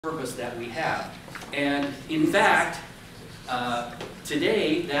purpose that we have. And in fact,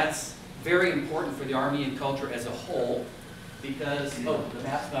 today that's very important for the Armenian culture as a whole because, oh, the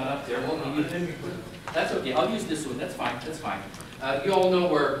map's not up there. Well, that's okay, I'll use this one, that's fine, that's fine. You all know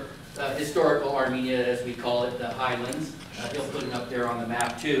where historical Armenia, as we call it, the highlands. He'll put it up there on the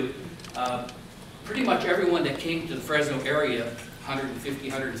map too. Pretty much everyone that came to the Fresno area 150,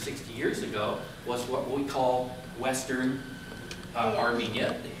 160 years ago was what we call Western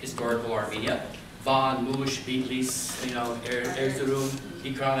Armenia, historical Armenia. Van, Mush, Bitlis, Erzurum,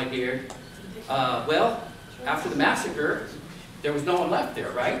 Dikranagir. Well, after the massacre, there was no one left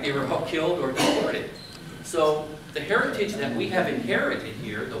there, right? They were all killed or deported. So the heritage that we have inherited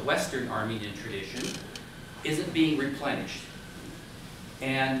here, the Western Armenian tradition, isn't being replenished.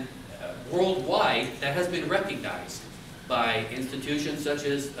 And worldwide, that has been recognized by institutions such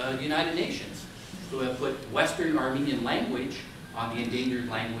as the United Nations, who have put Western Armenian language on the endangered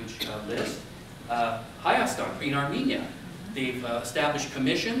language list. Hayastan in Armenia, they've established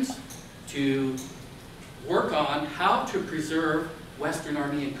commissions to work on how to preserve Western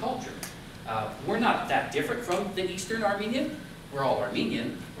Armenian culture. We're not that different from the Eastern Armenian. We're all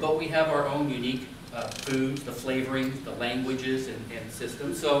Armenian, but we have our own unique foods, the flavorings, the languages and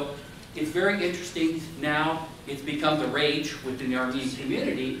systems. So it's very interesting now. It's become the rage within the Armenian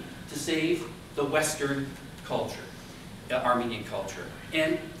community to save the Western culture, Armenian culture.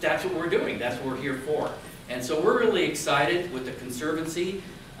 And that's what we're doing. That's what we're here for. And so we're really excited with the Conservancy.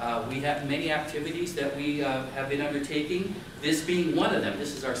 We have many activities that we have been undertaking, this being one of them.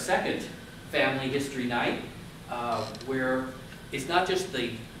 This is our second Family History Night, where it's not just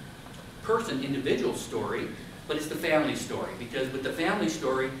the individual story, but it's the family story. Because with the family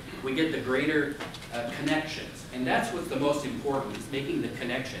story, we get the greater connections. And that's what's the most important, is making the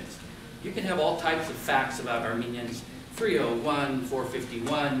connections. You can have all types of facts about Armenians, 301,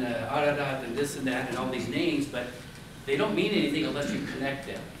 451, Ararat, and this and that, and all these names, but they don't mean anything unless you connect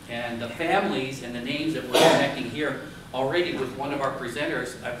them. And the families and the names that we're connecting here, already with one of our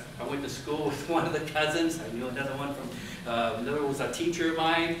presenters, I went to school with one of the cousins. I knew another one from, another was a teacher of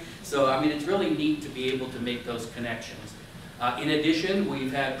mine. So, I mean, it's really neat to be able to make those connections. In addition,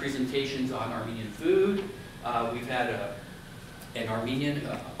 we've had presentations on Armenian food. We've had an Armenian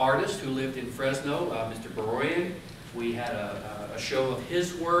artist who lived in Fresno, Mr. Baroyan. We had a show of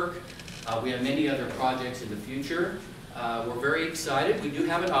his work. We have many other projects in the future. We're very excited. We do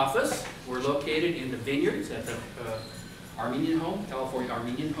have an office. We're located in the Vineyards at the Armenian Home, California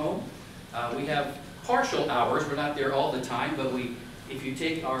Armenian Home. We have partial hours. We're not there all the time, but if you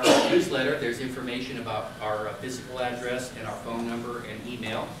take our newsletter, there's information about our physical address and our phone number and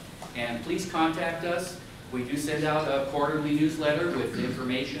email. And please contact us. We do send out a quarterly newsletter with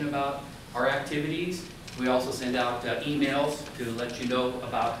information about our activities. We also send out emails to let you know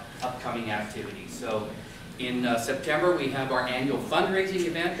about upcoming activities. So in September, we have our annual fundraising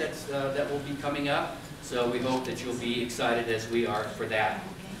event that will be coming up. So we hope that you'll be excited as we are for that.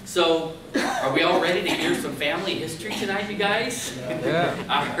 So are we all ready to hear some family history tonight, you guys? Yeah.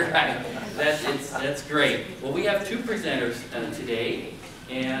 All right. That's great. Well, we have two presenters today.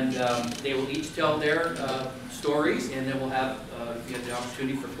 And they will each tell their stories, and then we'll have the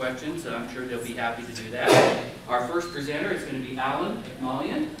opportunity for questions. I'm sure they'll be happy to do that. Our first presenter is going to be Alain,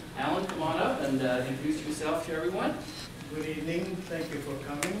 Ekmalian. Alain, come on up and introduce yourself to everyone. Good evening. Thank you for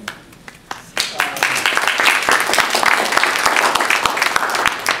coming.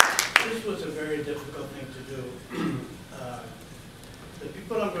 This was a very difficult thing to do. The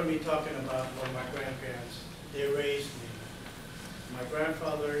people I'm going to be talking about were my grandparents. They raised me. My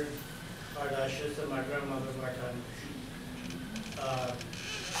grandfather, Ardashis, and my grandmother, Martan.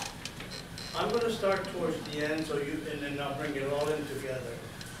 I'm going to start towards the end, and then I'll bring it all in together.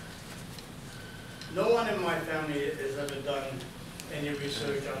 No one in my family has ever done any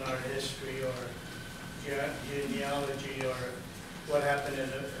research on our history or genealogy or what happened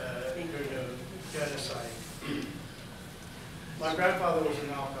during the genocide. My grandfather was an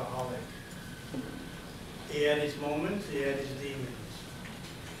alcoholic. He had his moments, he had his demons.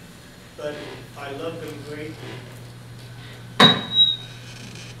 But I loved him greatly.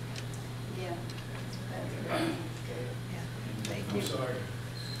 Yeah. Okay. Yeah. Thank you. I'm sorry.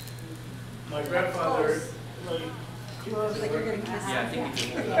 My grandfather... Close, like you're getting kissed. Yeah, I think we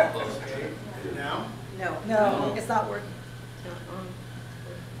can get close. Okay. Now? No, it's not working. I'm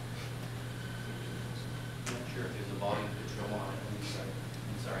not sure if there's a volume control on it.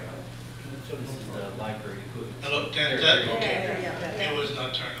 I'm sorry. This is the library equipment. Hello, okay. Yeah. It was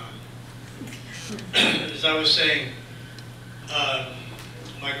not turned on. As I was saying,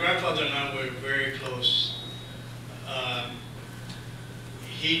 my grandfather and I were very close.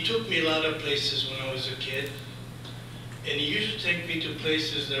 he took me a lot of places when I was a kid, and he used to take me to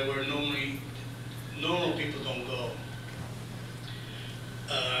places that were normal people don't go.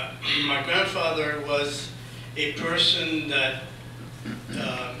 My grandfather was a person that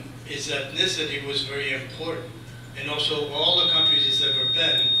his ethnicity was very important, and also all the countries he's ever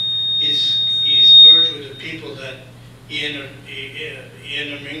been, he's merged with the people that he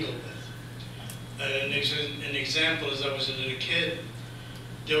intermingled with. An example is I was a little kid,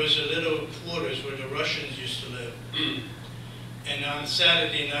 there was a little quarters where the Russians used to live. And on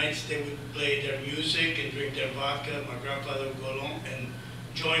Saturday nights, they would play their music and drink their vodka. My grandfather would go along and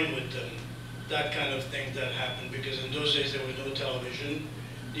join with them. That kind of thing that happened, because in those days there was no television.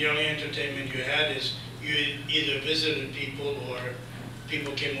 The only entertainment you had is you either visited people or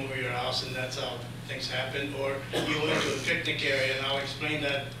people came over your house, and that's how things happened. Or you went to a picnic area, and I'll explain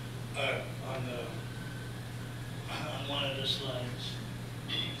that on one of the slides.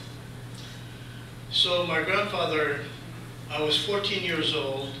 So my grandfather, I was 14 years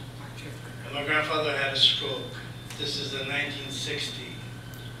old, and my grandfather had a stroke. This is in 1960.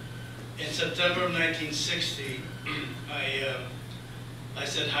 In September of 1960, I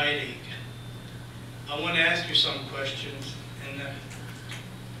said, Heidi, I want to ask you some questions, and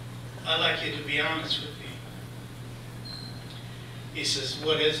I'd like you to be honest with me. He says,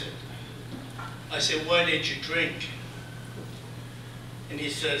 what is it? I said, why did you drink? And he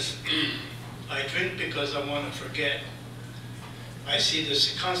says, I drink because I want to forget. I see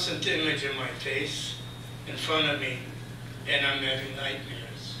this constant image in my face, in front of me, and I'm having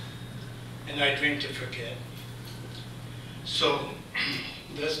nightmares. And I drink to forget. So,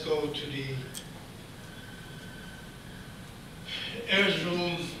 let's go to the Er's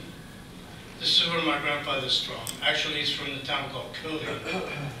room. This is where my grandfather's from. Actually, he's from the town called Kili.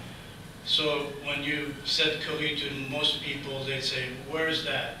 So when you said Kili to most people, they'd say, where is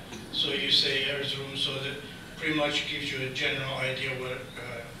that? So you say Er's room, so that pretty much gives you a general idea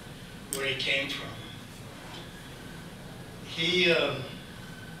where he came from. He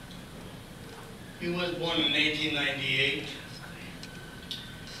was born in 1898,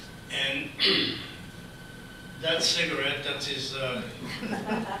 and that cigarette, that's his,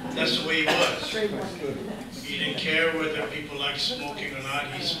 that's the way he was. He didn't care whether people liked smoking or not.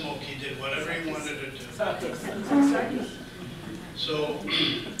 He smoked, he did whatever he wanted to do. So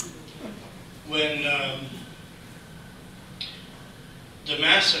when the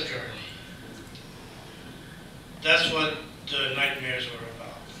massacre, that's what the nightmares were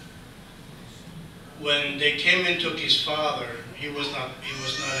about. When they came and took his father, he was not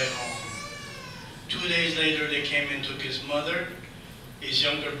at home. 2 days later, they came and took his mother, his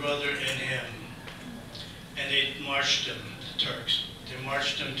younger brother, and him. And they marched him, the Turks. They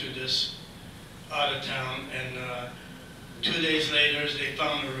marched him to this out of town, and 2 days later, they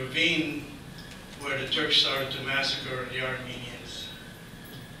found a ravine where the Turks started to massacre the Armenians.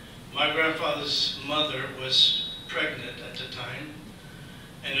 My grandfather's mother was pregnant at the time,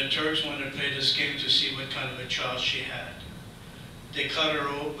 and the Turks wanted to play this game to see what kind of a child she had. They cut her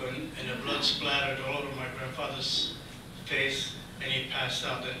open, and the blood splattered all over my grandfather's face, and he passed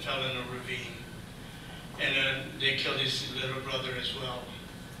out and fell in a ravine. And then they killed his little brother as well.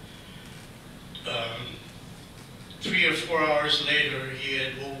 3 or 4 hours later, he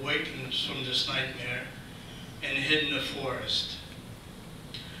had awakened from this nightmare and hid in the forest.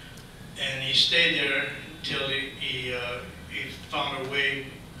 And he stayed there till he found a way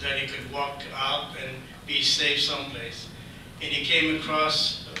that he could walk out and be safe someplace. And he came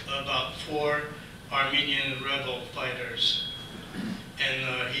across about 4 Armenian rebel fighters.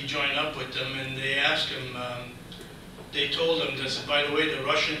 And he joined up with them, and they asked him, they told him this, by the way, the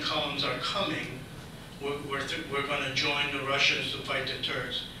Russian columns are coming. We're going to join the Russians to fight the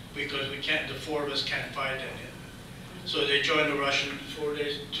Turks, because we can't, the 4 of us can't fight any. So they joined the Russian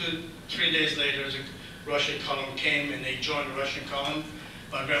 3 days later, the Russian column came, and they joined the Russian column.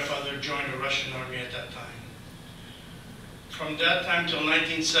 My grandfather joined the Russian army at that time. From that time till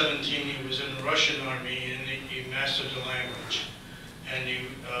 1917, he was in the Russian army, and he mastered the language. And he,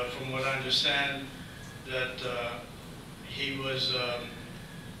 from what I understand, that he was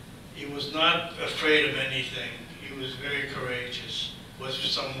not afraid of anything. He was very courageous, was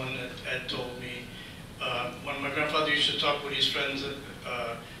someone that had told me. When my grandfather used to talk with his friends,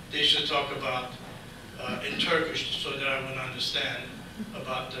 they used to talk about, in Turkish, so that I would understand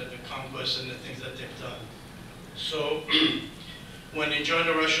about the conquest and the things that they've done. So when they joined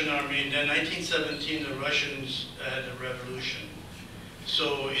the Russian army, in 1917, the Russians had a revolution.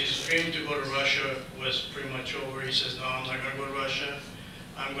 So his dream to go to Russia was pretty much over. He says, no, I'm not going to go to Russia.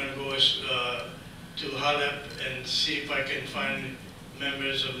 I'm going to go to Halep and see if I can find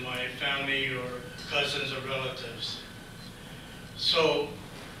members of my family or cousins or relatives. So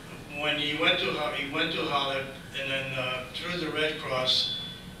when he went to Halep, and then through the Red Cross,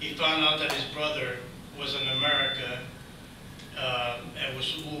 he found out that his brother was in America and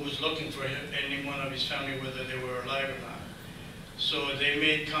who was looking for anyone of his family, whether they were alive or not. So they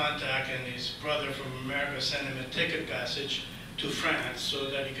made contact, and his brother from America sent him a ticket passage to France so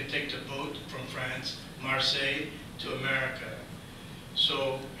that he could take the boat from France, Marseille, to America.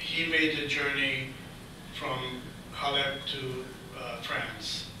 So he made the journey from Halep to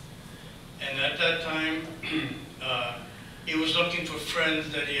France. And at that time, he was looking for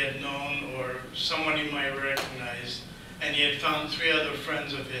friends that he had known or someone he might recognize. And he had found 3 other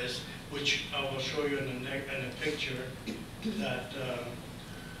friends of his, which I will show you in a picture that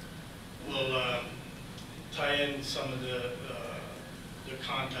will tie in some of the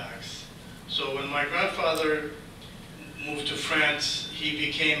contacts. So when my grandfather moved to France, he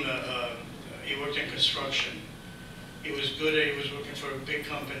became he worked in construction. He was good at, he was working for a big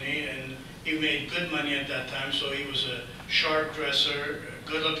company, and he made good money at that time, so he was a sharp dresser, a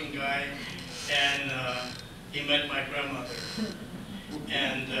good-looking guy, and he met my grandmother.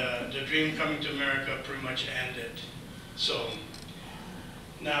 And the dream coming to America pretty much ended. So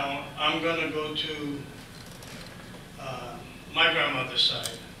now I'm going to go to my grandmother's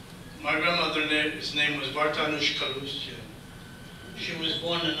side. My grandmother's name was Paloutzian. She was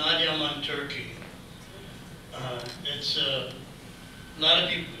born in Adıyaman, Turkey. It's a lot of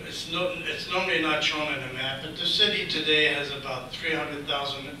people. It's normally not shown on a map, but the city today has about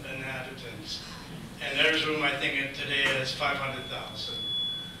 300,000 inhabitants, and Erzurum, I think, today has 500,000.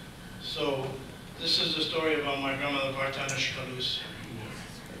 So this is the story about my grandmother Paloutzian.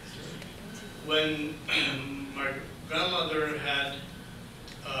 When my grandmother had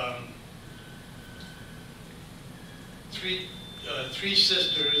three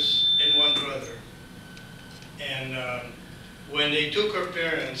sisters and 1 brother. And when they took her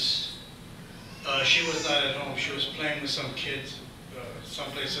parents, she was not at home. She was playing with some kids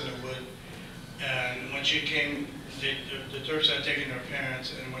someplace in the wood. And when she came, the Turks had taken her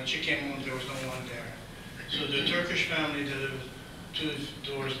parents, and when she came home, there was no one there. So the Turkish family that lived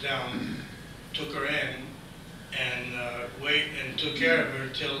 2 doors down took her in and took care of her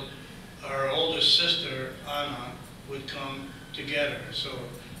till her oldest sister, Anna, would come to get her. So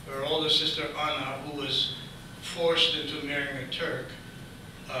her older sister, Anna, who was forced into marrying a Turk,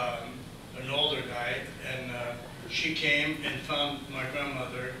 an older guy, and she came and found my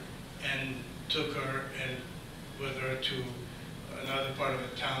grandmother and took her and with her to another part of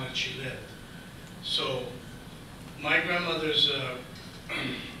the town that she lived. So my grandmother's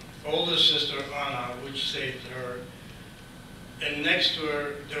oldest sister, Anna, which saved her, and next to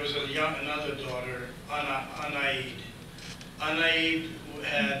her there was another daughter, Anaid. Anaid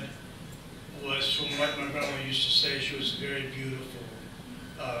was, from what my grandma used to say, she was very beautiful.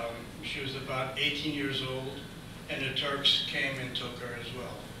 She was about 18 years old, and the Turks came and took her as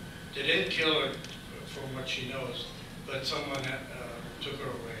well. They didn't kill her, from what she knows, but someone took her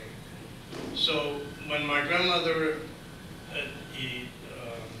away. So when my grandmother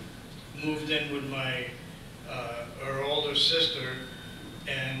moved in with her older sister,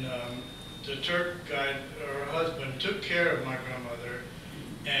 and the Turk guy, her husband, took care of my grandmother,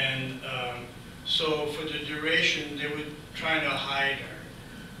 and so for the duration they were trying to hide her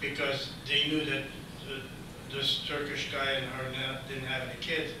because they knew that this Turkish guy and her didn't have any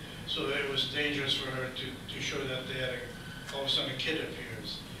kids, so it was dangerous for her to show that they had all of a sudden a kid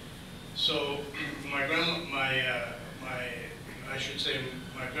appears. So my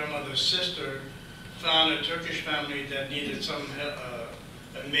grandmother's sister found a Turkish family that needed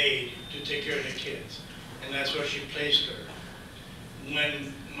a maid to take care of the kids, and that's where she placed her.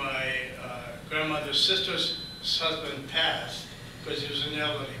 When my grandmother's sister's husband passed, because he was an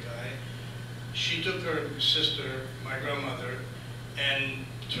elderly guy, she took her sister, my grandmother, and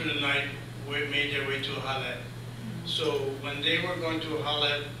through the night made their way to Halep. So when they were going to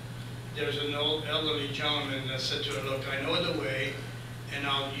Halep, there was an old elderly gentleman that said to her, "Look, I know the way, and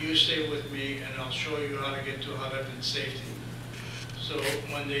you stay with me, and I'll show you how to get to Halep in safety." So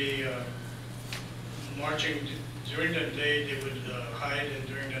when they marching during the day, they would hide, and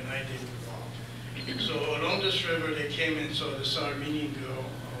during the night they would walk. So along this river, they came and saw this Armenian girl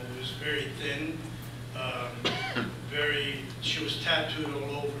who was very thin, she was tattooed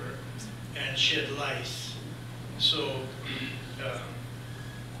all over, and she had lice. So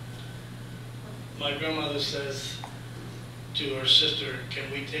my grandmother says to her sister,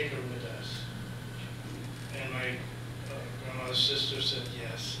 "Can we take her with us?" And my grandmother's sister said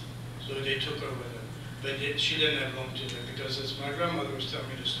yes. So they took her with them. but she didn't have long to live because, as my grandmother was telling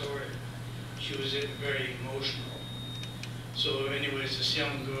me the story, she was very emotional. So anyways, this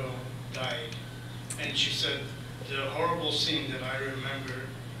young girl died, and she said, the horrible scene that I remember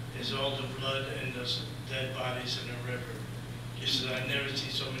is all the blood and the dead bodies in the river. She said, I never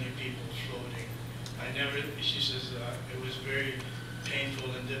seen so many people floating. She says, it was very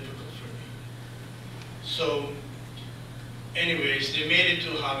painful and difficult for me. So, anyways, they made it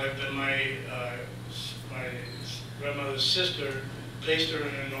to Halep, and my grandmother's sister placed her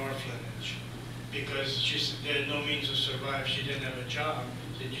in an orphanage because she they had no means to survive. She didn't have a job.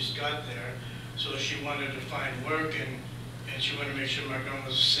 They just got there. So she wanted to find work, and she wanted to make sure my grandma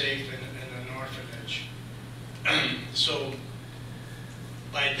was safe in an orphanage. So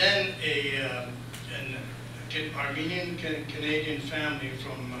by then, an Armenian Canadian family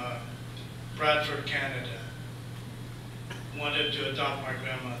from Bradford, Canada, wanted to adopt my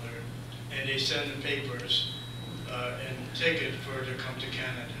grandmother, and they sent the papers and ticket for her to come to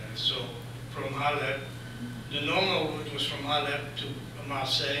Canada. So from Halep, the normal route was from Halep to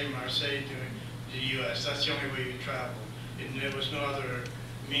Marseille to the U.S. That's the only way you travel. And there was no other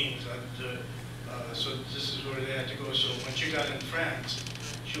means. So this is where they had to go. So when she got in France,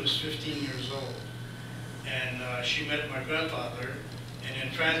 she was 15 years old. And she met my grandfather. And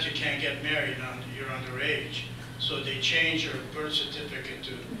in France, you can't get married, you're underage. So they changed her birth certificate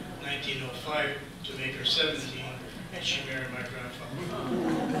to 1905 to make her 17, and she married my grandfather.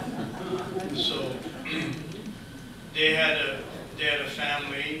 So they had a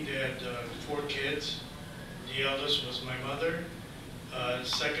family. They had 4 kids. The eldest was my mother. The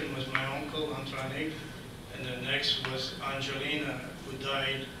second was my uncle, Antoine, and the next was Angelina, who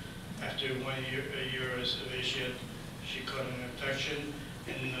died after 1 year of age. She caught an infection,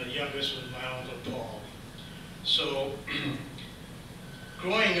 and the youngest was my uncle Paul. So,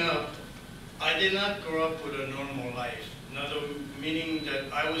 growing up, I did not grow up with a normal life. Meaning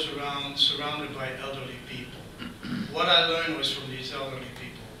that I was surrounded by elderly people. What I learned was from these elderly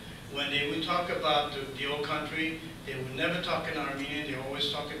people. When they would talk about the old country, they would never talk in Armenian, they always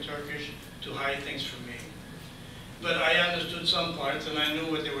talk in Turkish to hide things from me. But I understood some parts and I knew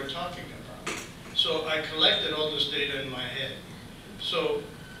what they were talking about. So I collected all this data in my head. So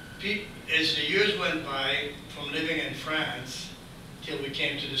as the years went by, from living in France till we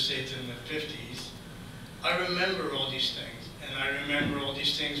came to the States in the 50s, I remember all these things. And I remember all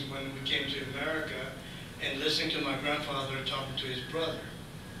these things when we came to America and listening to my grandfather talking to his brother.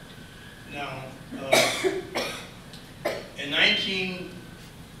 Now, in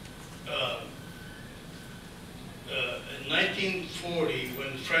 1940,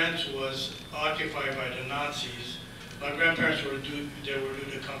 when France was occupied by the Nazis, my grandparents were due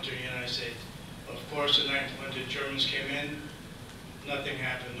to come to the United States. Of course, when the Germans came in, nothing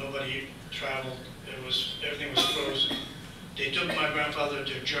happened. Nobody traveled. Everything was frozen. They took my grandfather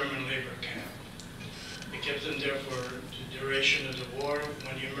to a German labor camp. They kept him there for the duration of the war.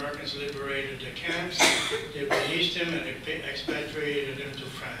 When the Americans liberated the camps, they released him and expatriated him to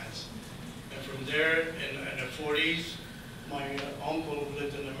France. And from there, in the 40s, my uncle who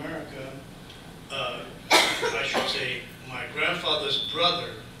lived in America, I should say, my grandfather's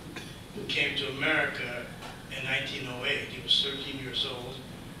brother, who came to America in 1908, he was 13 years old,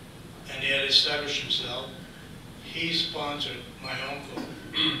 and he had established himself. He sponsored my uncle,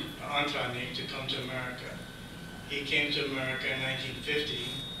 Antoine, to come to America. He came to America in 1950,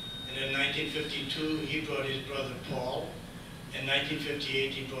 and in 1952, he brought his brother Paul. In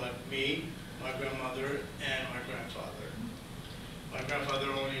 1958, he brought me, my grandmother, and my grandfather. My grandfather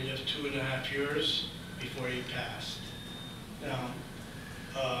only lived 2.5 years before he passed. Now,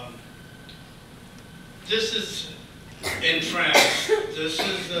 this is in France. This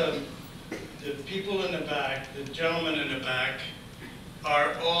is the people in the back, the gentlemen in the back,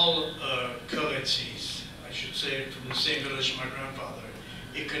 are all Paloutzians, I should say, from the same village as my grandfather.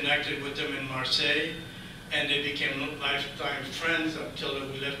 He connected with them in Marseille, and they became lifetime friends until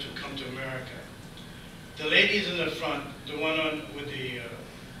we left to come to America. The ladies in the front, the one with the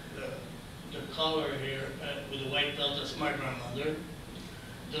collar here, with the white belt, that's my grandmother.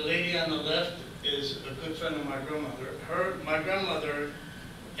 The lady on the left is a good friend of my grandmother. My grandmother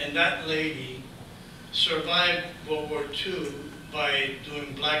and that lady survived World War II by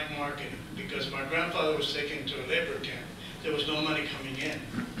doing black marketing, because my grandfather was taken to a labor camp. There was no money coming in.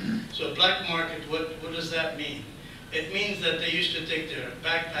 So black market, what does that mean? It means that they used to take their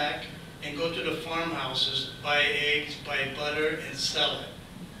backpack and go to the farmhouses, buy eggs, buy butter, and sell it,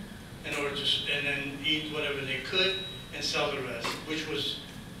 in order to, and then eat whatever they could and sell the rest, which was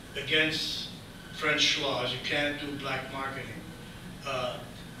against French laws. You can't do black marketing.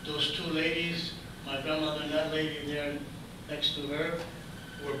 Those two ladies my grandmother and that lady there next to her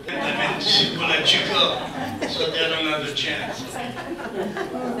were and she will let you go. So they had another chance.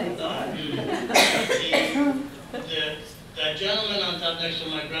 That gentleman on top next to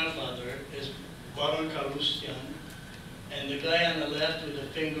my grandfather is Paloutzian, and the guy on the left with the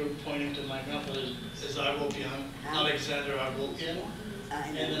finger pointing to my grandfather is Alexander Argopian.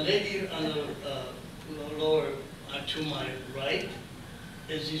 And the lady on the lower to my right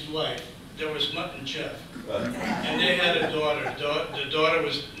is his wife. There was Mutt and Jeff. And they had a daughter. The daughter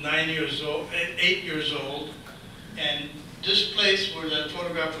was 8 years old. And this place where that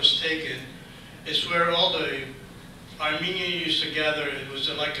photograph was taken is where all the Armenians used to gather. It was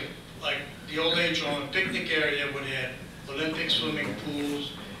like the old age on a picnic area where they had Olympic swimming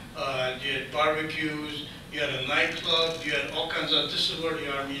pools, you had barbecues, you had a nightclub, you had all kinds of, this is where the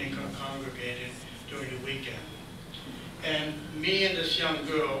Armenians congregated during the weekend. And me and this young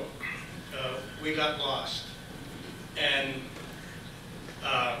girl, we got lost. And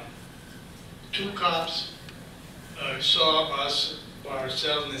 2 cops saw us by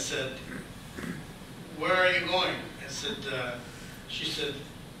ourselves and they said, "Where are you going?" I said, she said,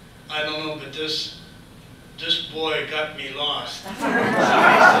 "I don't know, but this boy got me lost." And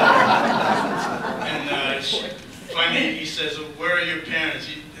finally he says, "Where are your parents?"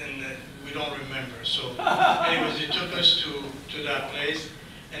 And we don't remember. So anyways, he took us to that place.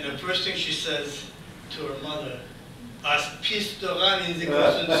 And the first thing she says to her mother, "As pistoran in the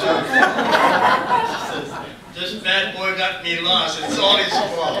Constitution." She says, "This bad boy got me lost. It's all his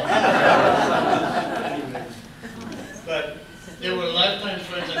fault." But they were lifetime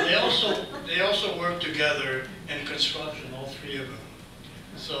friends, and they also worked together in construction, all 3 of them.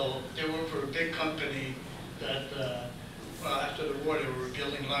 So they worked for a big company that, well, after the war, they were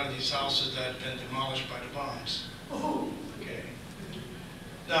building a lot of these houses that had been demolished by the bombs. Okay.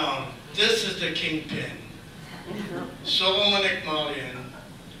 Now, this is the kingpin. Solomon Ekmalian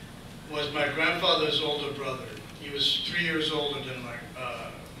was my grandfather's older brother. He was 3 years older than my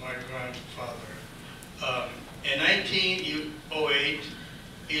grandfather. In 1908,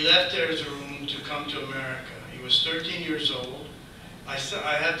 he left Erzurum to come to America. He was 13 years old. I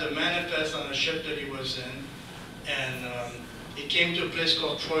had the manifest on the ship that he was in, and he came to a place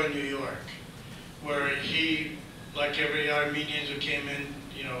called Troy, New York, where he, like every Armenian who came in,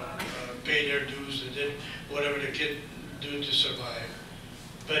 you know, paid their dues and did whatever the kid do to survive.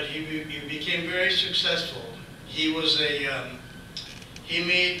 But he became very successful. He was he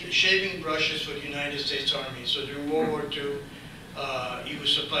made shaving brushes for the United States Army. So during World War II, he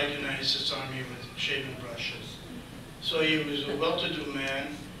was supplied the United States Army with shaving brushes. So he was a well-to-do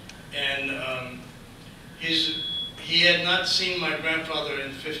man, and he had not seen my grandfather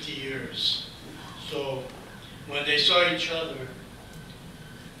in 50 years. So when they saw each other,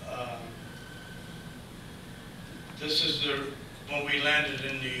 this is when we landed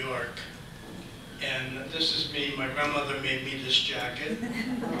in New York. And this is me. My grandmother made me this jacket.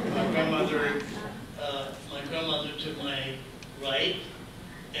 My grandmother to my right,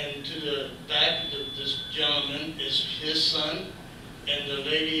 and to the back, this gentleman is his son, and the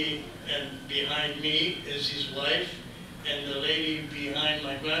lady behind me is his wife, and the lady behind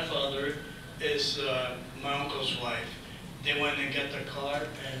my grandfather is my uncle's wife. They went and get the car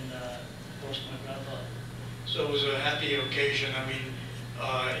and forced my grandfather. So it was a happy occasion. I mean,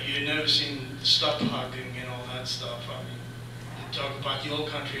 you've never seen stuff hugging and all that stuff. I mean, they talk about the old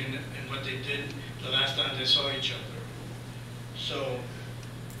country and what they did the last time they saw each other. So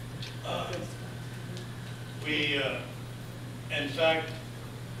in fact,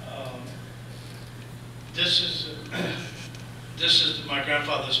 this is my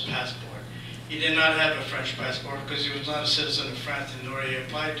grandfather's passport. He did not have a French passport because he was not a citizen of France, and nor he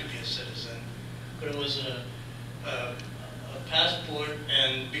applied to be a citizen. But it was a passport,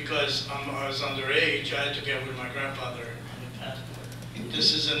 and because I was underage, I had to get with my grandfather on the passport.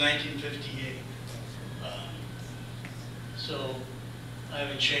 This is in 1958. So I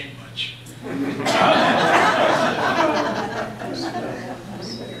haven't changed much.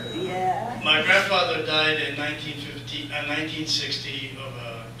 Yeah. My grandfather died in 1960 of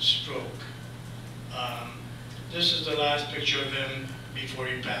a stroke. This is the last picture of him before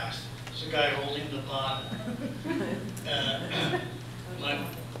he passed. It's a guy holding the pot.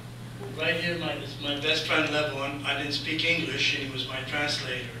 Right here, my best friend Levon. I didn't speak English, and he was my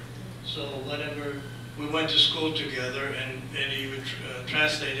translator. So whatever, we went to school together, and he would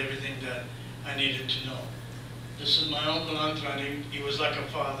translate everything that I needed to know. This is my uncle Alain. He was like a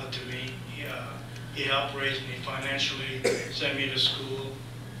father to me. He helped raise me financially, sent me to school,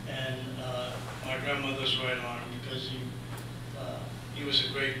 and my grandmother's right arm, because he was a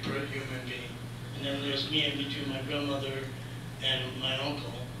great human being. and then there's me in between my grandmother and my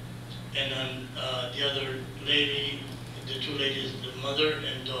uncle. And then the other lady, the two ladies, the mother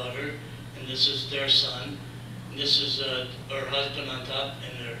and daughter, and this is their son. And this is her husband on top,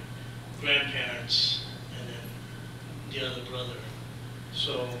 and their grandparents, and then the other brother.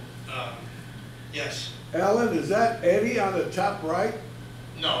 So, yes. Alan, is that Eddie on the top right?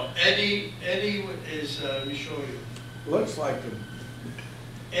 No, Eddie is, let me show you. Looks like him.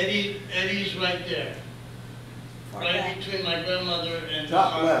 Eddie's right there. Right between my grandmother and the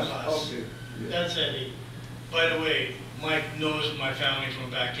Top house. left, okay. Yeah. That's Eddie. By the way, Mike knows my family from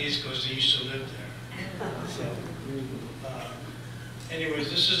back east because he used to live there. So, anyways,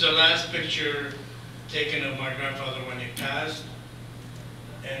 this is the last picture taken of my grandfather when he passed.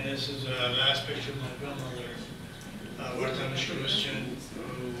 And this is the last picture of my grandmother, Christian,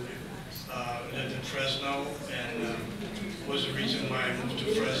 who lived in Fresno and was the reason why I moved to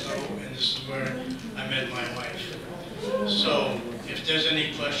Fresno. And this is where I met my wife. So, if there's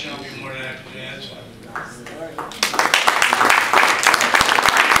any question, I'll be more than happy to answer.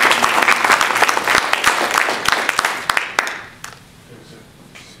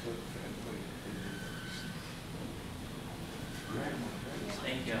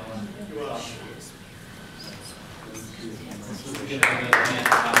 Thank you, Alan. You're welcome.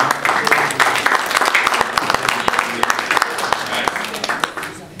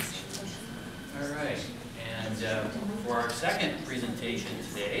 All right, and for our second presentation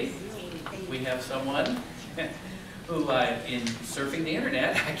today, we have someone who, in surfing the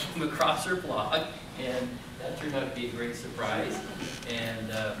internet, I came across her blog, and that turned out to be a great surprise. And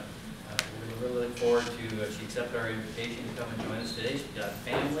we really look forward to, she accepted our invitation to come and join us today. She's got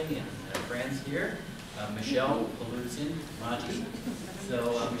family and friends here. Michelle Paloutzian, Maggi.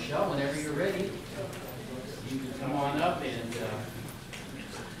 So Michelle, whenever you're ready, you can come on up and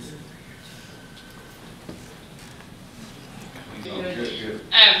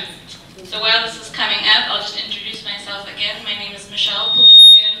So while this is coming up, I'll just introduce myself again. My name is Michelle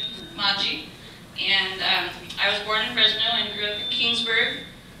Paloutzian Maggi, and I was born in Fresno and grew up in Kingsburg,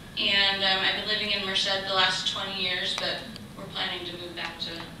 and I've been living in Merced the last 20 years, but we're planning to move back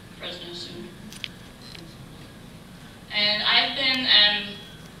to Fresno soon. And I've been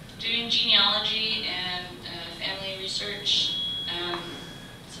doing genealogy and family research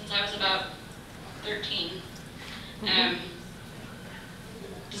since I was about 13.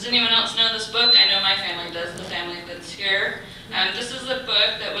 Does anyone else know this book? I know my family does, the family that's here. This is a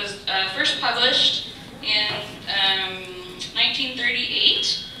book that was first published in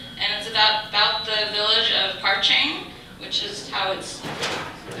 1938, and it's about the village of Parchang, which is how it's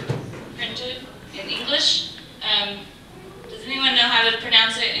printed in English. Does anyone know how to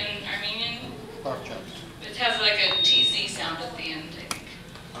pronounce it in Armenian? Parchang. It has like a TZ sound at the end, I think.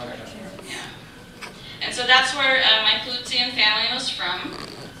 Yeah. And so that's where my Paloutzian family was from.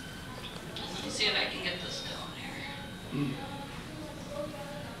 Let me see if I can get this going here.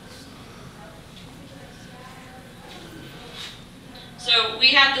 So we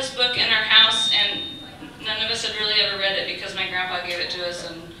had this book in our house, and none of us had really ever read it because my grandpa gave it to us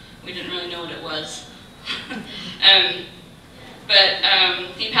and we didn't really know what it was. But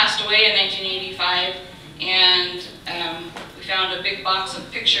he passed away in 1985, and we found a big box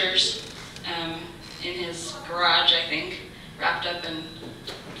of pictures in his garage, I think, wrapped up in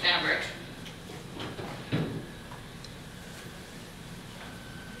fabric.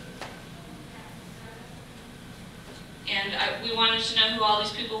 And we wanted to know who all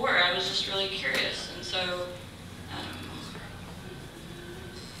these people were. I was just really curious, and so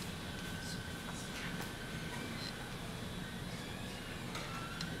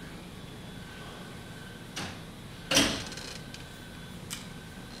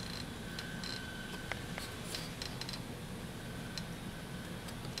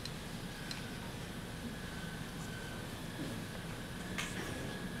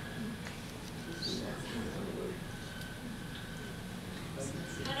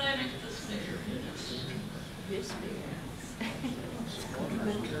how do I make this bigger?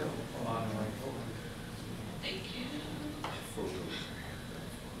 Thank you.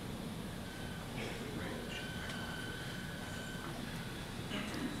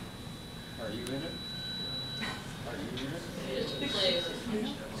 Are you in it? Are you in it? Just play.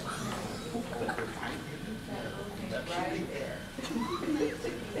 Right there.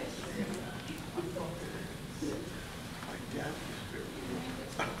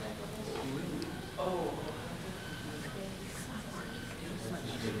 oh.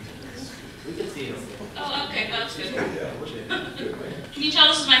 We can see them. Oh, okay, that's good. Can you tell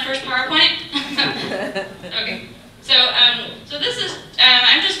this is my first PowerPoint? Okay. So, so this is,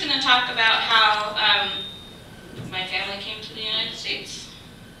 I'm just going to talk about how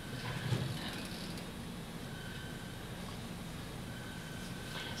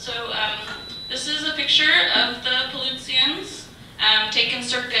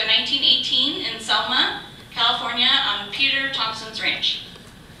circa 1918 in Selma, California, on Peter Thompson's ranch.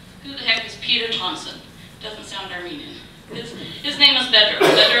 Who the heck is Peter Thompson? Doesn't sound Armenian. His name was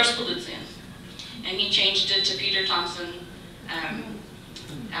Bedros Paloutzian, and he changed it to Peter Thompson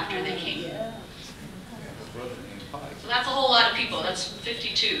after they came. So that's a whole lot of people. That's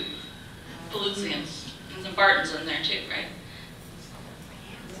 52 Paloutzians, and some Bartons in there too, right?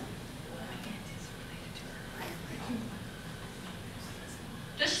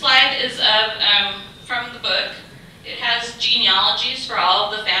 This slide is from the book. It has genealogies for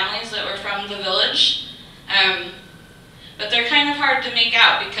all of the families that were from the village, but they're kind of hard to make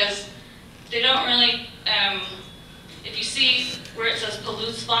out because they don't really, if you see where it says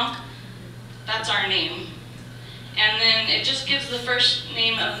Paloutzian, that's our name. And then it just gives the first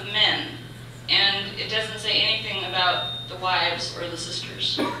name of the men, and it doesn't say anything about the wives or the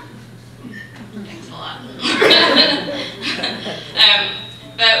sisters. Thanks a lot.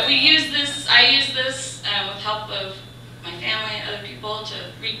 But we use this, I use this with help of my family and other people to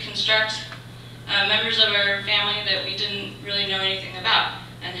reconstruct members of our family that we didn't really know anything about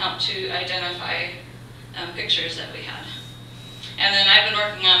and help to identify pictures that we had. And then I've been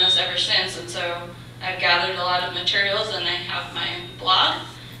working on this ever since, and so I've gathered a lot of materials, and I have my blog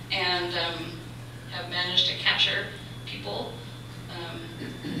and have managed to capture people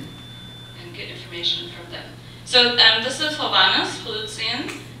and get information from them. So this is Hovhannes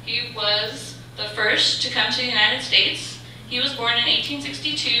Paloutzian. He was the first to come to the United States. He was born in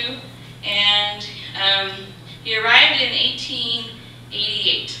 1862, and he arrived in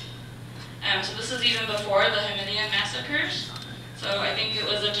 1888. So this is even before the Ekmalian massacres. So I think it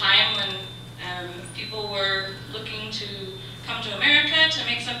was a time when people were looking to come to America to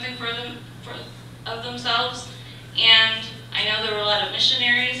make something of themselves. And I know there were a lot of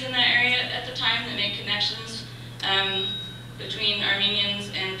missionaries in that area at the time that made connections between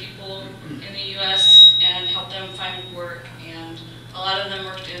Armenians and people in the U.S. and helped them find work. And a lot of them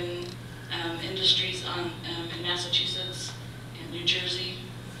worked in industries in Massachusetts and New Jersey.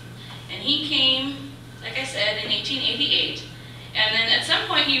 And he came, like I said, in 1888. And then at some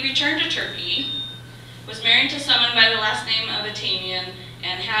point he returned to Turkey, was married to someone by the last name of Ekmalian,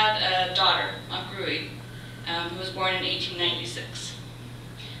 and had a daughter, Maggi, who was born in 1896.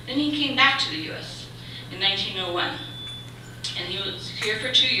 Then he came back to the U.S. in 1901. And he was here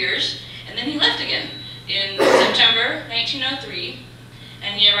for 2 years, and then he left again in September 1903,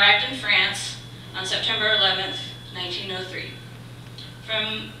 and he arrived in France on September 11th, 1903.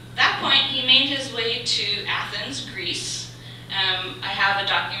 From that point, he made his way to Athens, Greece. I have a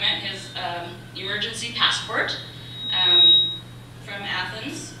document, his emergency passport from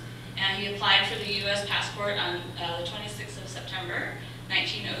Athens, and he applied for the U.S. passport on the 26th of September,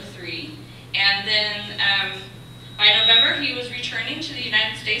 1903. And then by November, he was returning to the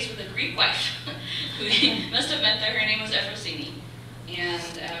United States with a Greek wife, who he must have met there. Her name was Ephrosyne.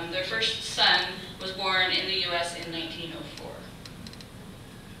 And their first son was born in the U.S. in 1904.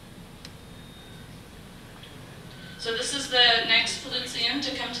 So this is the next Paloutzian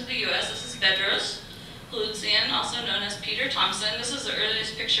to come to the U.S. This is Bedros Paloutzian, also known as Peter Thompson. This is the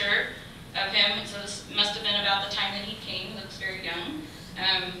earliest picture of him, so this must have been about the time that he came. He looks very young.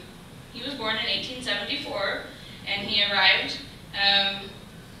 He was born in 1874, and he arrived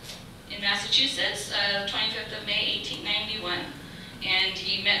in Massachusetts, the 25th of May, 1891. And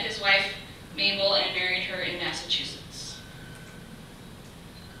he met his wife, Mabel, and married her in Massachusetts.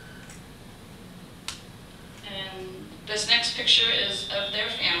 And this next picture is of their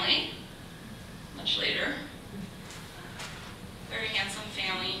family, much later. Very handsome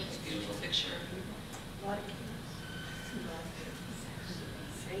family, beautiful picture.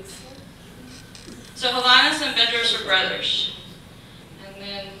 So Hovhannes and Bedros were brothers. And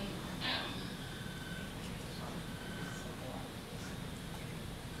then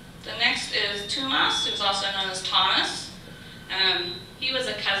the next is Tumas, who's also known as Thomas. He was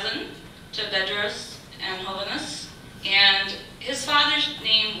a cousin to Bedros and Hovhannes, and his father's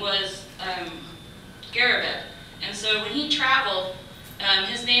name was Garabed. And so when he traveled,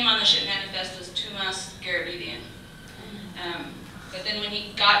 his name on the ship manifest is Tumas Garabedian. But then when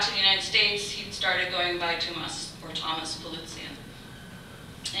he got to the United States, he started going by Tumas, or Thomas Paloutzian.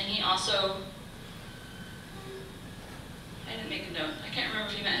 And he also, I didn't make a note, I can't remember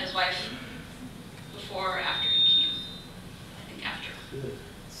if he met his wife before or after he came. I think after. Good.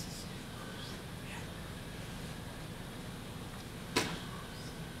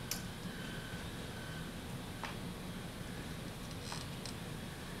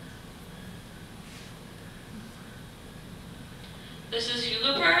 This is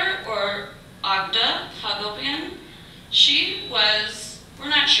Huluper, or Agda Hagopian. She was, we're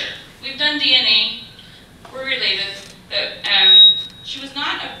DNA, we're related, but she was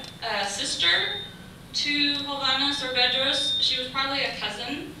not a sister to Hovhannes or Bedros. She was probably a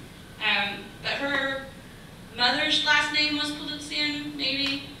cousin, but her mother's last name was Paloutzian,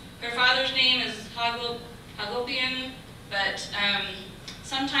 maybe. Her father's name is Hagopian, but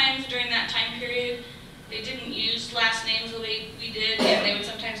sometimes during that time period, they didn't use last names the way we did, and they would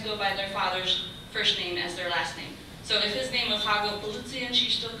sometimes go by their father's first name as their last name. So if his name was Paloutzian, she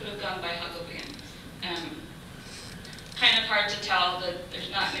still could have gone by Hagopian. Kind of hard to tell, that there's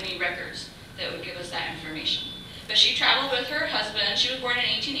not many records that would give us that information. But she traveled with her husband. She was born in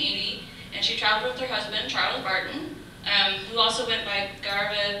 1880, and she traveled with her husband, Charles Barton, who also went by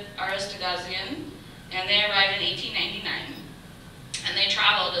Garved Aristagazian, and they arrived in 1899. And they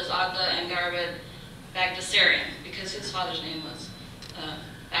traveled as Agda and Garved Bagdasarian, because his father's name was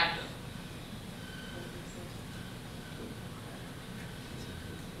Bagdo.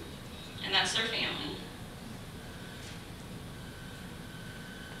 And that's their family.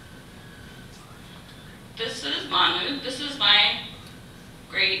 This is Manu. This is my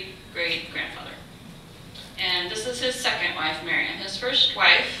great-great-grandfather. And this is his second wife, Miriam. His first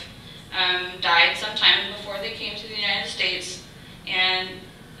wife died sometime before they came to the United States, and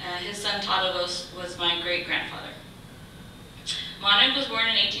his son Tadavos was my great-grandfather. Manu was born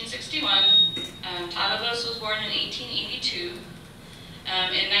in 1861. Tadavos was born in 1882.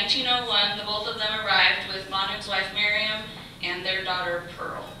 In 1901, the both of them arrived with Manu's wife Miriam and their daughter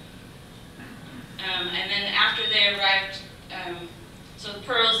Pearl. And then after they arrived, so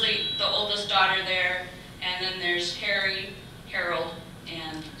Pearl's the oldest daughter there, and then there's Harry, Harold,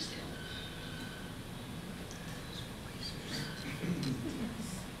 and Lucille.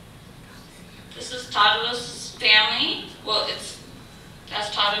 This is Tadavos' family. Well, that's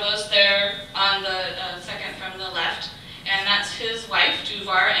Tadavos there on the second from the left, and that's his wife,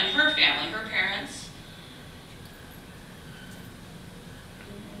 Duvar, and her family, her parents.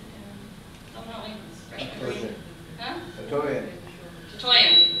 Huh? Tatoyan.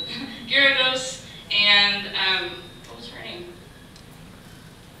 Giragos and, what was her name?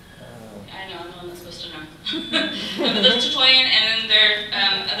 I know, I'm the one that's supposed to know. But there's Tatoyan, and then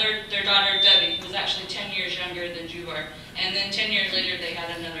their daughter Debbie, who was actually 10 years younger than Juvar. And then 10 years later, they had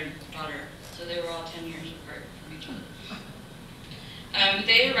another daughter. So they were all 10 years apart from each other.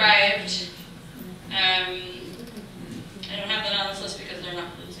 They arrived, I don't have that on this list because they're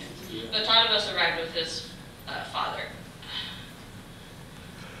not Paloutzians. But Tadavos arrived with his father.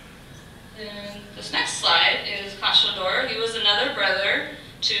 Then this next slide is Kashlador. He was another brother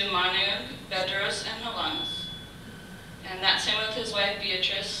to Manu, Bedros, and Hovhannes. And that's him with his wife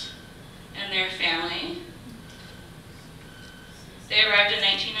Beatrice and their family. They arrived in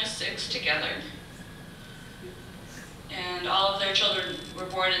 1906 together. And all of their children were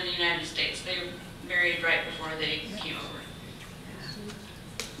born in the United States. They married right before they came over.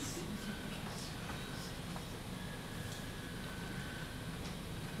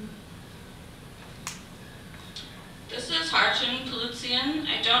 This is Hartun Paloutzian.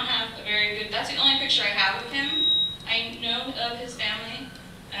 I don't have a very good, that's the only picture I have of him. I know of his family,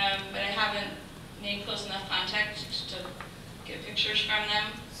 but I haven't made close enough contact to get pictures from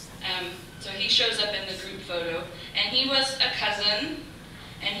them. So he shows up in the group photo. And he was a cousin,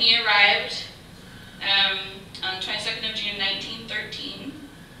 and he arrived on the 22nd of June, 1913.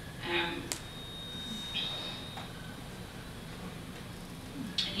 And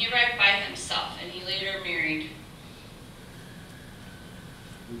he arrived by himself, and he later married.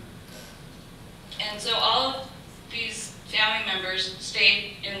 And so all of these family members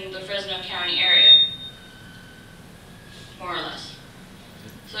stayed in the Fresno County area, more or less.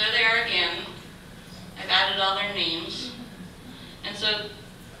 So there they are again. I've added all their names. And so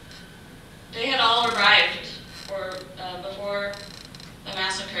they had all arrived before the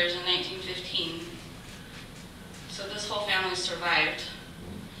massacres in 1915. So this whole family survived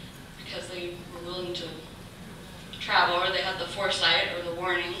because they were willing to travel, or they had the foresight or the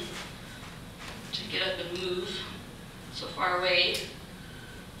warning to get up and move so far away.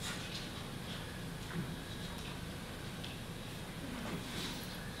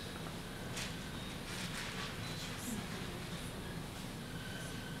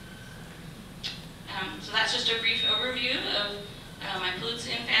 So that's just a brief overview of my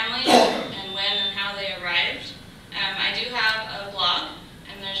Paloutzian family and when and how they arrived. I do have a blog,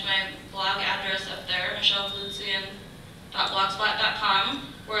 and there's my blog address up there, michellepaloutzian.blogspot.com,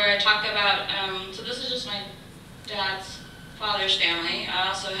 where I talk about, so this is just my father's family. I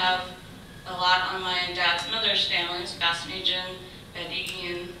also have a lot on my dad's mother's families, Basmajian,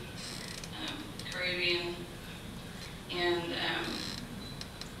 Badigian, Caribbean, and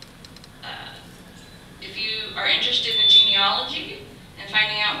if you are interested in genealogy and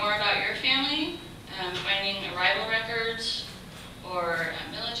finding out more about your family, finding arrival records or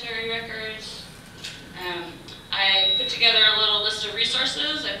military records, I put together a little list of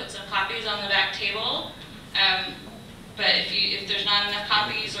resources. I put some copies on the back table. But if there's not enough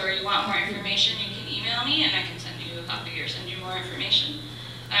copies or you want more information, you can email me and I can send you a copy or send you more information.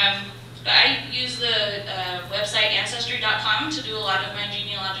 But I use the website Ancestry.com to do a lot of my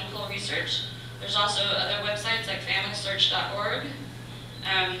genealogical research. There's also other websites like FamilySearch.org,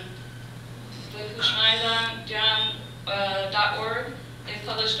 .org. They've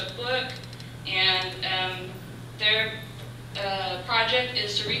published a book, and their project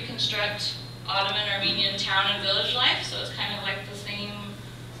is to reconstruct Ottoman Armenian town and village life, so it's kind of like the same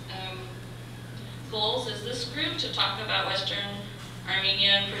goals as this group, to talk about Western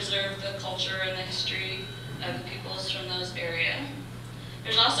Armenia and preserve the culture and the history of the peoples from those areas.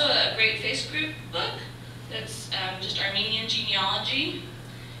 There's also a great Facebook book that's just Armenian genealogy,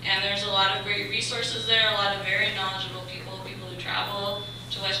 and there's a lot of great resources there, a lot of very knowledgeable people, people who travel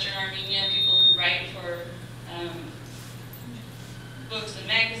to Western Armenia, people who write for books and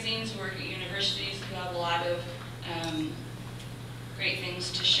magazines, who work at universities, who have a lot of great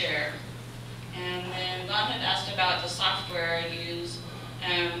things to share. And then Don had asked about the software I use.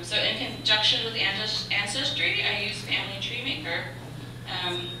 So in conjunction with Ancestry, I use Family Tree Maker.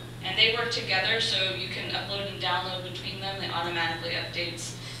 And they work together, so you can upload and download between them. It automatically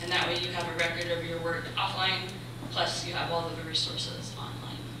updates, and that way you have a record of your work offline, plus you have all of the resources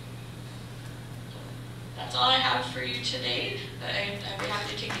online. That's all I have for you today, but I'd be happy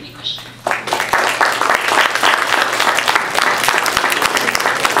to take any questions.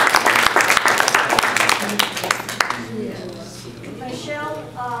 Michelle,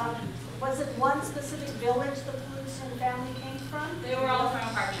 was it one specific village the Paloutzian family came from? They were all from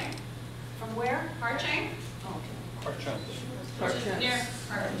Harchang. From where? Harchang? Near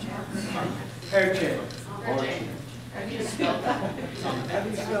Harchang. Harchang. Have you spelled that? It's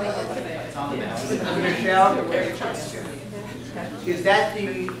on the map. Michelle, is that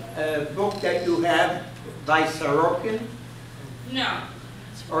the book that you have by Sorokin No.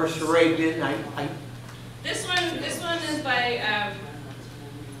 or Sarabian? This one is by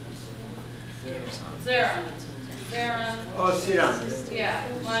Zeron. Oh, Siran. Yeah,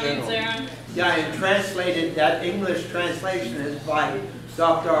 one named Zeron. Yeah, and translated, that English translation is by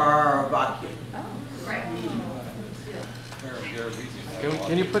Dr. Aravakian. Right.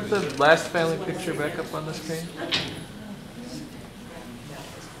 Can you put the last family picture back up on the screen?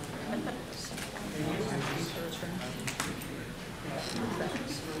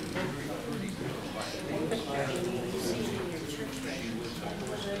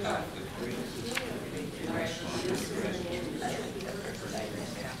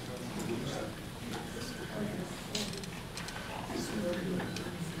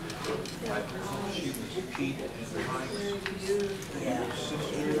 You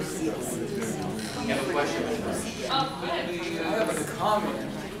have a question? Oh, go ahead. I have a comment.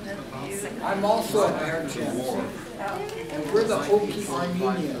 I'm also a Armenian, and we're the Oki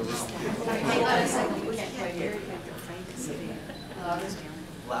Armenians. Hang on a second, we can't quite hear you.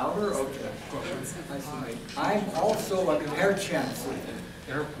 Louder? Okay. I'm also an air chancellor.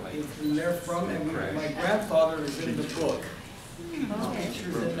 And they're from, and my grandfather is in the book. His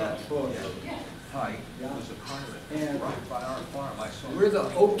picture's in that book. Hi, was a pirate. And Right by our farm, I saw. we're the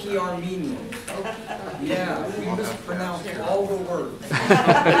Oki Armenians. Yeah, we mispronounce all the words.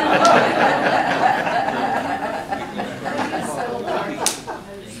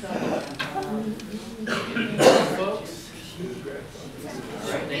 Folks?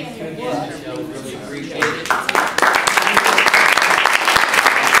 All right, thank you again, Michelle. We really appreciate it.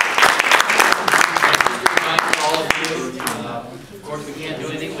 All of you. Of course, we can't do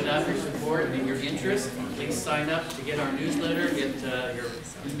anything without your support and your interest. Please sign up to get our newsletter, get your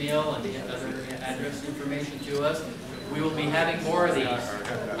email and get other address information to us. We will be having more of these.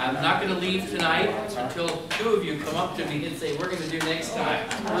 I'm not going to leave tonight until two of you come up to me and say, we're going to do next time.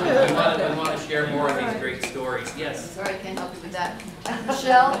 We want to share more of these great stories. Yes? Sorry, I can't help you with that.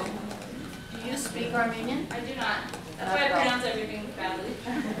 Michelle, do you speak Armenian? I do not. That's why I pronounce everything badly.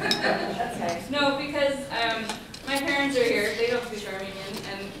 Okay. No, because my parents are here. They don't speak Armenian,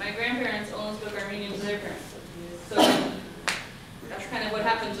 and my grandparents only spoke Armenian to their parents. So that's kind of what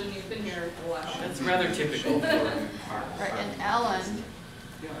happens when you've been here for a while. That's rather typical for our Right, and Alain,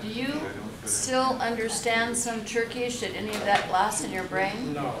 do you still understand some Turkish? Did any of that last in your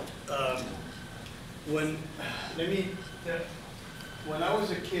brain? No. When I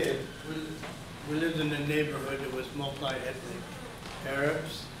was a kid, we lived in a neighborhood that was multi-ethnic.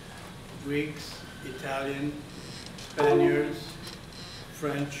 Arabs, Greeks, Italian, Spaniards,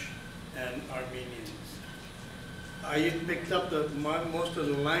 French, and Armenians. I picked up most of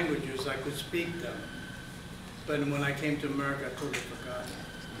the languages, I could speak them. But when I came to America, I totally forgot.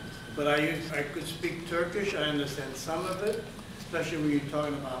 But I could speak Turkish, I understand some of it, especially when you're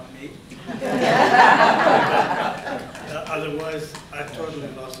talking about me. Otherwise, I totally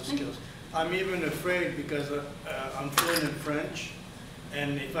lost the skills. I'm even afraid because I'm fluent in French,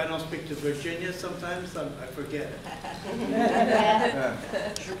 and if I don't speak to Virginia sometimes, I forget it.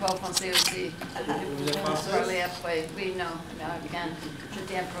 Je parle français aussi. Vous êtes français? Parler après. Oui, non, bien.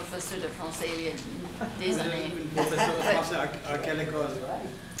 J'étais un professeur de français il y a des années. Professeur de français à quelle école?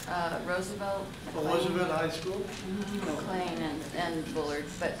 Roosevelt. Roosevelt High School? McLean and Bullard.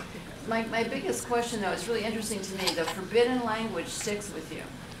 But my biggest question, though, is really interesting to me. The forbidden language sticks with you.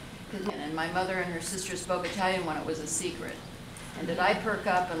 And my mother and her sister spoke Italian when it was a secret. And did I perk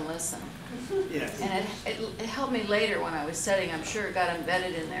up and listen? Yes. And it helped me later when I was studying. I'm sure it got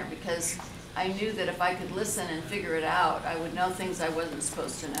embedded in there because I knew that if I could listen and figure it out, I would know things I wasn't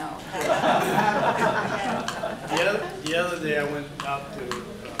supposed to know. The other day I went out to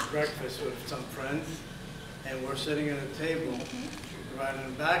breakfast with some friends, and we're sitting at a table right in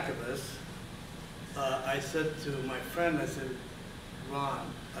the back of us. I said to my friend, I said,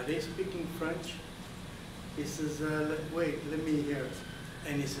 Ron, are they speaking French? He says, wait, let me hear.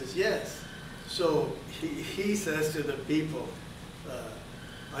 And he says, yes. So he says to the people,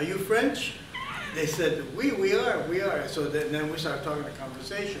 are you French? They said, we are. So then we start talking a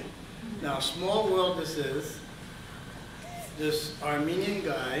conversation. Now, small world this is. This Armenian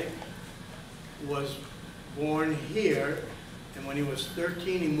guy was born here, and when he was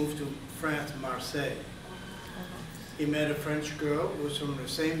 13, he moved to France, Marseille. He met a French girl who was from the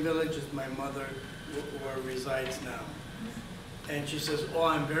same village as my mother where resides now. And she says, oh,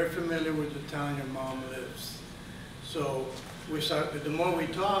 I'm very familiar with the town your mom lives. So we started, the more we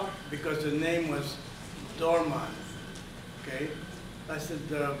talked, because the name was Dorman, okay? I said,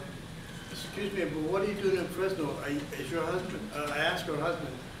 excuse me, but what are you doing in Fresno? Is your husband, I asked her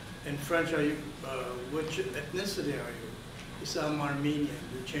husband, in French, are you, which ethnicity are you? He said, I'm Armenian.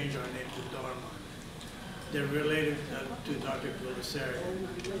 We changed our name to Dorman. They're related to Dr. Paloutzian.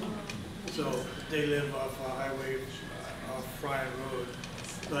 So they live off a highway, off Friar Road.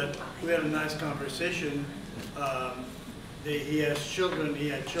 But we had a nice conversation. He had children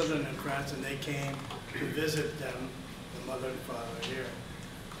in France, and they came to visit them, the mother and father here.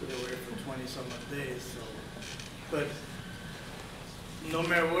 So they were here for 20-some days. So, but no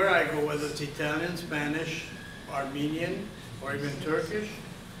matter where I go, whether it's Italian, Spanish, Armenian, or even Turkish,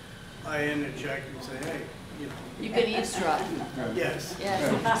 I interject and say, hey, you know. You can eavesdrop. Yes.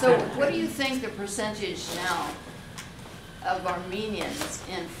 Yeah. So what do you think the percentage now of Armenians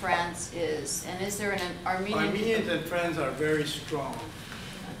in France is? And is there an Armenian? Armenians in France are very strong.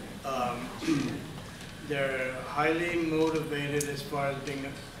 They're highly motivated as far as being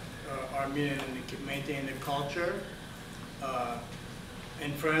Armenian and maintaining the culture.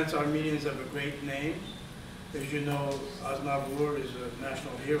 In France, Armenians have a great name. As you know, Woodward is a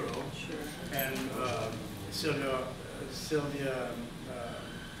national hero. Sure. And Sylvia, I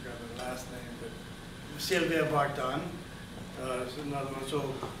forgot the last name, but Sylvia Vartan is another one.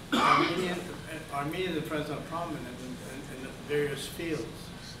 So Armenians and French are prominent in the various fields.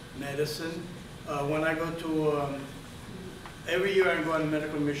 Medicine. When I go to, every year I go on a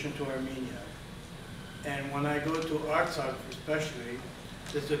medical mission to Armenia. And when I go to Artsakh especially,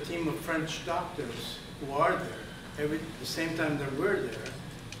 there's a team of French doctors who are there the same time that we're there,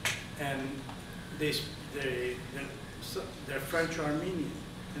 and they're French Armenian,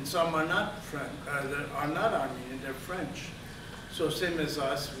 and some are not Armenian, they're French. So same as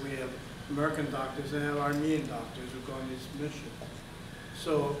us, we have American doctors and have Armenian doctors who go on this mission.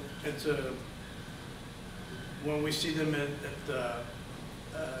 So it's when we see them at the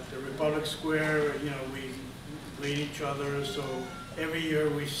Republic Square, you know, we greet each other. So every year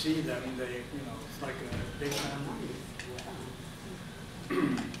we see them, it's like a big family.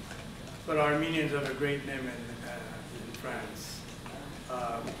 But Armenians have a great name in France.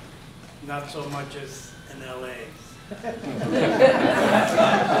 Not so much as in LA. We have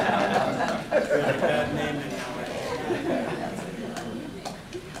a bad name in LA.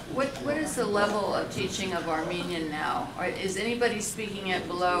 What is the level of teaching of Armenian now? Or is anybody speaking it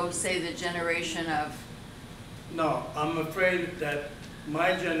below, say, the generation of? No, I'm afraid that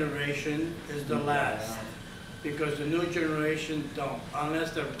my generation is the last, because the new generation don't,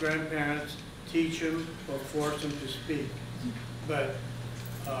 unless their grandparents teach them or force them to speak. But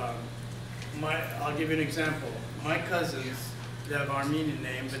I'll give you an example. My cousins, they have Armenian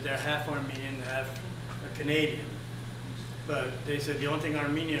name, but they're half Armenian, half Canadian. But they said the only thing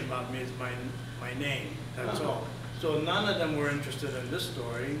Armenian about me is my name, that's all. So none of them were interested in this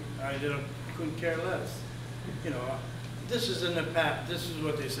story. I couldn't care less. You know, this is in the past, this is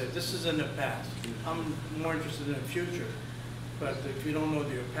what they said, this is in the past. I'm more interested in the future. But if you don't know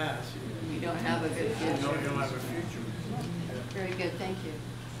your past, You don't have a good future. you don't have a future. Very good, thank you.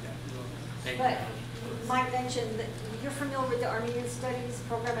 Thank you. But Mike mentioned that you're familiar with the Armenian Studies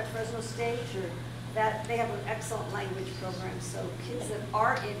program at Fresno State, or that they have an excellent language program, so kids that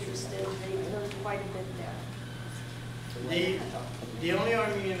are interested, they learn quite a bit there. The only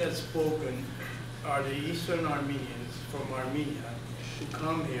Armenian that's spoken are the Eastern Armenians from Armenia who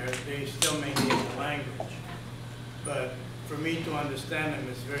come here. They still maintain the language. But for me to understand them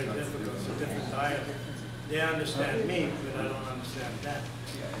is very difficult. It's a different dialect. They understand me, but I don't understand them.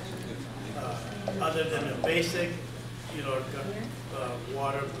 Other than the basic, you know,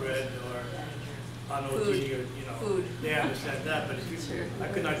 water, bread, or anoti, or, you know, Food. they understand that, but I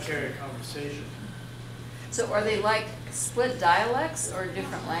could not carry a conversation. So are they like split dialects or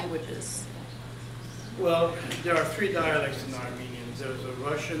different languages? Well, there are 3 dialects in Armenian. There's a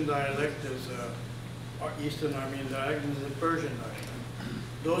Russian dialect, there's a Eastern Armenian dialect, and there's a Persian dialect.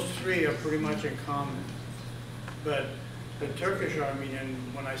 Those 3 are pretty much in common. But the Turkish Armenian,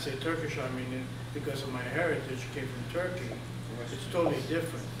 when I say Turkish Armenian, because of my heritage, came from Turkey, it's totally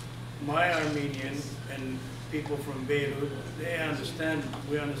different. My Armenian and people from Beirut, they understand,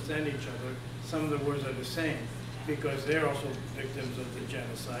 we understand each other. Some of the words are the same, because they're also victims of the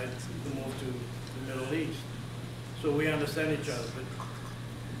genocide who moved to the Middle East. So we understand each other, but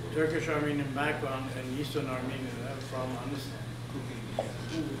Turkish Armenian background and Eastern Armenian have a problem understanding.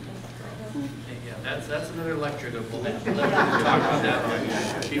 Yeah, that's another lecture to we'll talk about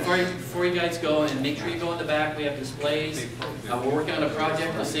that. Before you guys go, and make sure you go in the back, we have displays. We're working on a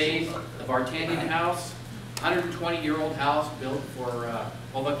project to save the Vartanian house, 120-year-old house built for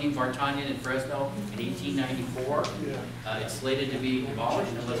Paloutzian Vartanian in Fresno in 1894. It's slated to be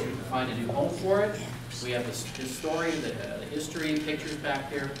demolished unless we can find a new home for it. We have the story, the history, pictures back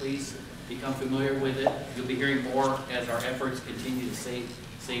there. Please become familiar with it. You'll be hearing more as our efforts continue to save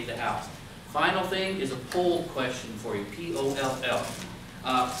the house. Final thing is a poll question for you, P-O-L-L.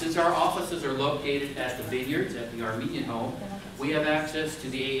 Since our offices are located at the Vineyards, at the Armenian home, we have access to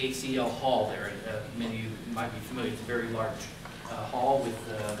the AACL hall there. Many of you might be familiar. It's a very large hall with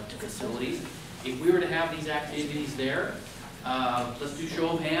facilities. If we were to have these activities there, let's do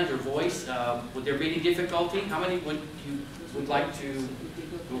show of hands or voice. Would there be any difficulty? How many would like to?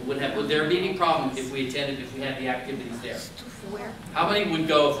 Would there be any problem if we had the activities there? Where? How many would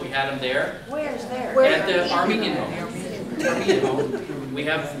go if we had them there? Where's there? At the Armenian home. Armenian home. We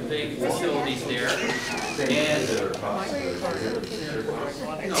have big facilities there. And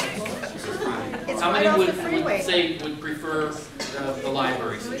how many would say would prefer the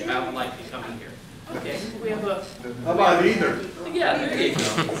library since you would like to come in here? Okay, we have a... How about either? Yeah, there you go.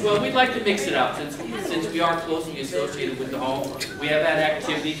 Well, we'd like to mix it up since we are closely associated with the home. We have had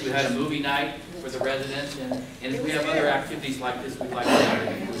activities. We had a movie night for the residents, and if we have other activities like this, we'd like to have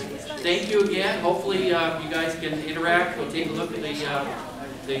it. Thank you again. Hopefully you guys can interact. We'll take a look at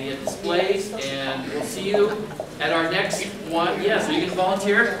the displays, and we'll see you at our next one. Yeah, so you can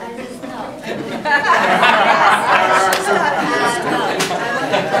volunteer?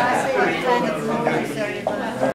 No.